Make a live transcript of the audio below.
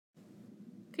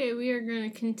Okay, we are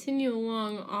going to continue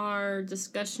along our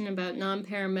discussion about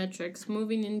nonparametrics,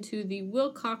 moving into the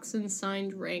Wilcoxon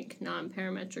Signed Rank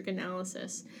nonparametric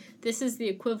analysis. This is the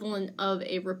equivalent of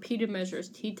a repeated measures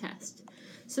t-test.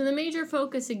 So the major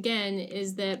focus again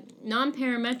is that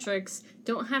nonparametrics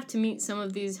don't have to meet some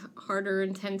of these harder,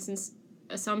 intense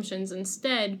assumptions.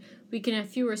 Instead, we can have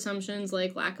fewer assumptions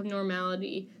like lack of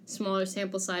normality, smaller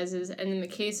sample sizes, and in the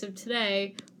case of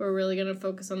today, we're really going to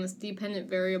focus on this dependent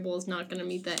variable is not going to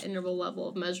meet that interval level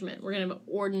of measurement. We're going to have an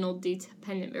ordinal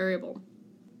dependent variable.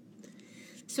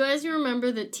 So as you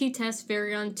remember, the t-tests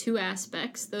vary on two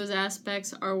aspects. Those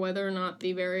aspects are whether or not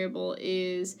the variable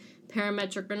is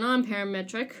parametric or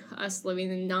non-parametric, us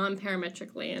living in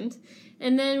non-parametric land,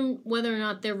 and then whether or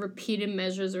not they're repeated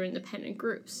measures or independent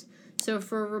groups. So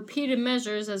for repeated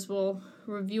measures, as we'll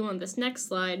review on this next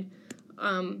slide,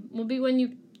 will be when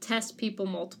you test people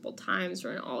multiple times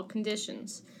or in all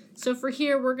conditions. So for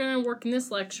here, we're going to work in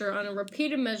this lecture on a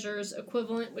repeated measures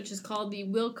equivalent, which is called the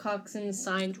Wilcoxon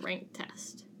Signed Rank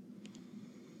Test.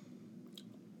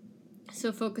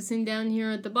 So focusing down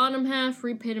here at the bottom half,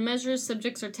 repeated measures,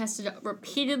 subjects are tested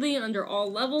repeatedly under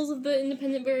all levels of the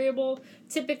independent variable,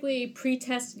 typically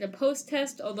pre-test and a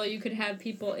post-test, although you could have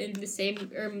people in the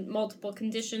same or multiple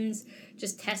conditions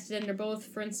just tested under both.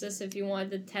 For instance, if you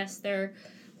wanted to test their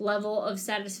level of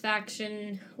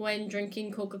satisfaction when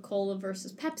drinking Coca-Cola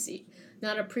versus Pepsi.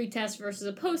 Not a pre-test versus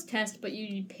a post-test, but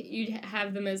you'd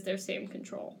have them as their same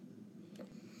control.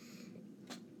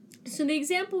 So the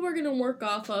example we're going to work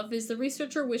off of is the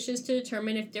researcher wishes to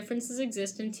determine if differences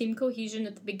exist in team cohesion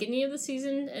at the beginning of the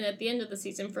season and at the end of the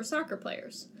season for soccer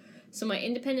players. So my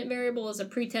independent variable is a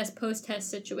pre-test,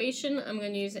 post-test situation. I'm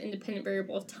going to use an independent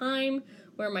variable of time,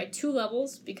 where my two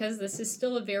levels, because this is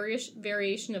still a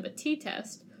variation of a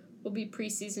t-test, will be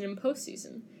preseason and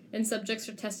postseason, and subjects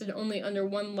are tested only under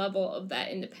one level of that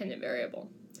independent variable.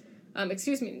 They're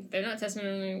not tested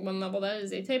under only one level, that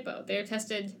is a typo. They are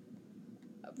tested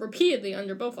repeatedly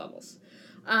under both levels.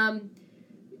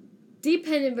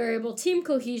 Dependent variable team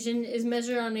cohesion is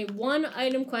measured on a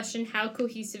one-item question, how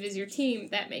cohesive is your team?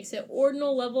 That makes it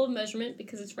ordinal level of measurement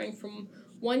because it's ranked from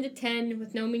 1 to 10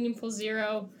 with no meaningful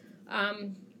 0.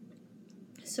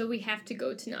 So we have to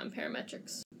go to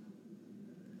nonparametrics.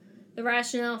 The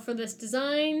rationale for this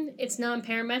design, it's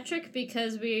nonparametric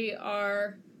because we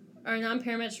are our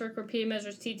nonparametric repeated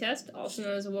measures t-test, also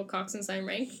known as a Wilcoxon Signed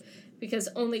Rank, because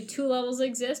only two levels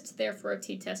exist, therefore a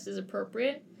t-test is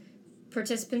appropriate.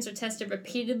 Participants are tested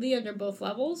repeatedly under both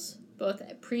levels. Both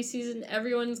at preseason,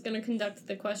 everyone's going to conduct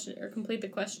the question or complete the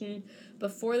question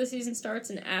before the season starts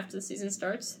and after the season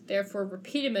starts. Therefore,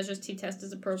 repeated measures t-test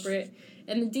is appropriate.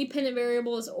 And the dependent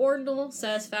variable is ordinal.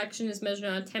 Satisfaction is measured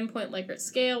on a 10-point Likert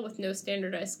scale with no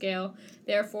standardized scale.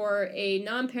 Therefore, a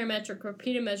non-parametric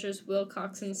repeated measures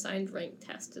Wilcoxon Signed Rank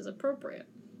Test is appropriate.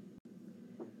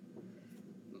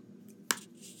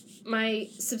 My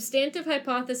substantive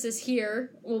hypothesis here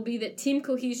will be that team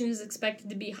cohesion is expected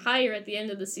to be higher at the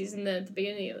end of the season than at the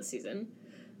beginning of the season.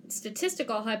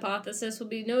 Statistical hypothesis will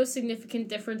be no significant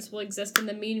difference will exist in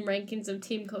the mean rankings of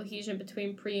team cohesion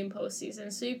between pre- and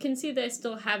postseason. So you can see that I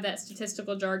still have that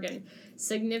statistical jargon.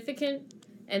 Significant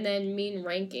and then mean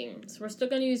ranking. So we're still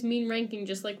going to use mean ranking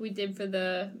just like we did for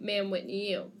the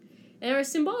Mann-Whitney U. And our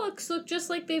symbolics look just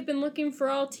like they've been looking for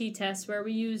all t-tests, where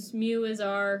we use mu as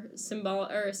our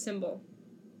symbol.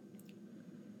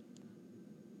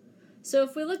 So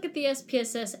if we look at the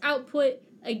SPSS output,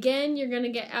 again, you're going to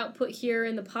get output here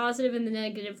in the positive and the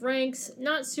negative ranks.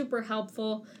 Not super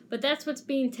helpful, but that's what's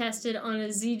being tested on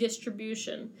a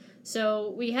z-distribution.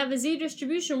 So we have a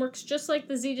z-distribution, works just like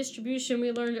the z-distribution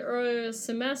we learned earlier this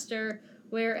semester,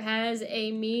 where it has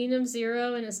a mean of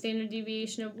 0 and a standard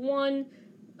deviation of 1.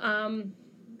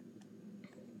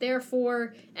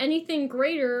 Therefore, anything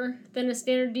greater than a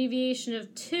standard deviation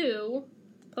of 2,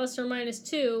 plus or minus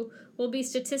 2, will be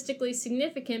statistically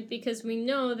significant because we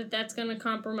know that that's going to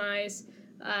compromise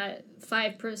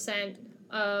 5%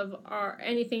 of our,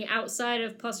 anything outside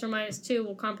of plus or minus 2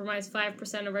 will compromise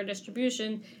 5% of our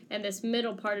distribution, and this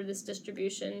middle part of this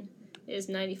distribution is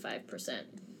 95%.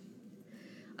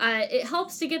 It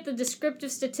helps to get the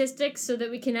descriptive statistics so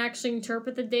that we can actually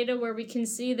interpret the data, where we can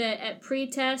see that at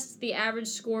pre-test, the average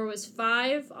score was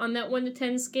 5 on that 1 to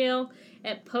 10 scale.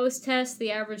 At post-test,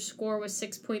 the average score was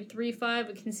 6.35.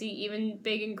 We can see even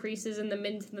big increases in the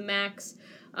min to the max,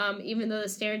 even though the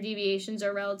standard deviations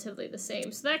are relatively the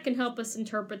same. So that can help us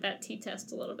interpret that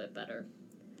t-test a little bit better.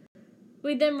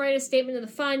 We then write a statement of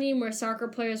the finding where soccer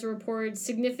players reported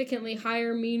significantly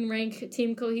higher mean rank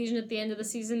team cohesion at the end of the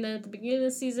season than at the beginning of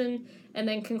the season, and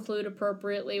then conclude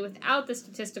appropriately without the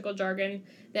statistical jargon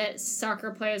that soccer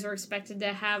players were expected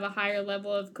to have a higher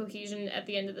level of cohesion at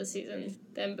the end of the season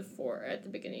than before at the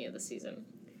beginning of the season.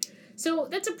 So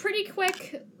that's a pretty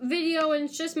quick video, and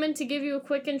it's just meant to give you a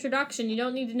quick introduction. You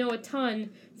don't need to know a ton.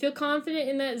 Feel confident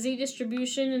in that Z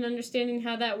distribution and understanding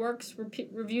how that works.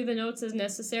 Review the notes as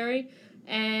necessary,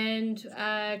 and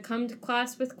come to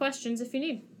class with questions if you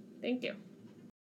need. Thank you.